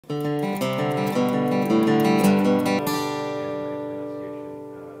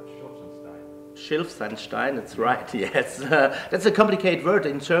Schilfsandstein, that's right, yes. That's a complicated word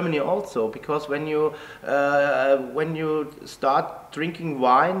in Germany also, because when you start drinking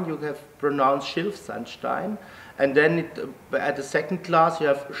wine, you have pronounced Schilfsandstein, and then at the second class you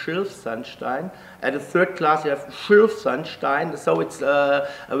have Schilfsandstein, at the third class you have Schilfsandstein, so it's a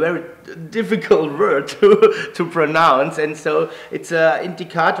very difficult word to pronounce, and so it's an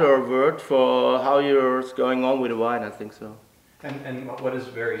indicator word for how you're going on with the wine, I think so. And what is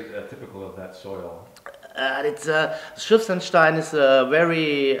very typical of that soil? Schilfsandstein is a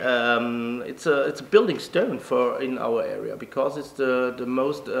very it's a building stone in our area, because it's the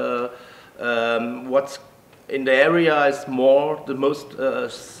most what's in the area is the most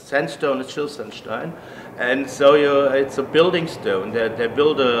sandstone is Schilfsandstein, and so it's a building stone. They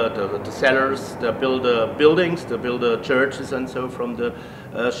build the cellars, they build buildings, they build churches, and so from the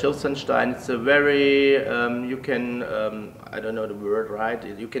Schilfsandstein, it's a very you can I don't know the word right.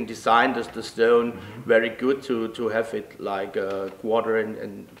 You can design the stone very good to have it like a quarter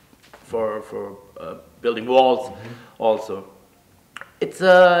and for building walls also. It's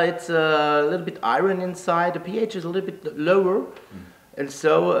a little bit iron inside. The pH is a little bit lower, and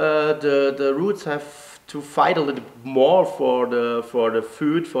so the roots have to fight a little bit more for the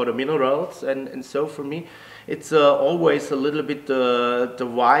food, for the minerals, and so for me, it's always a little bit the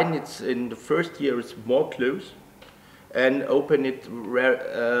wine. It's in the first year it's more close, and open it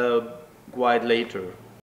quite later.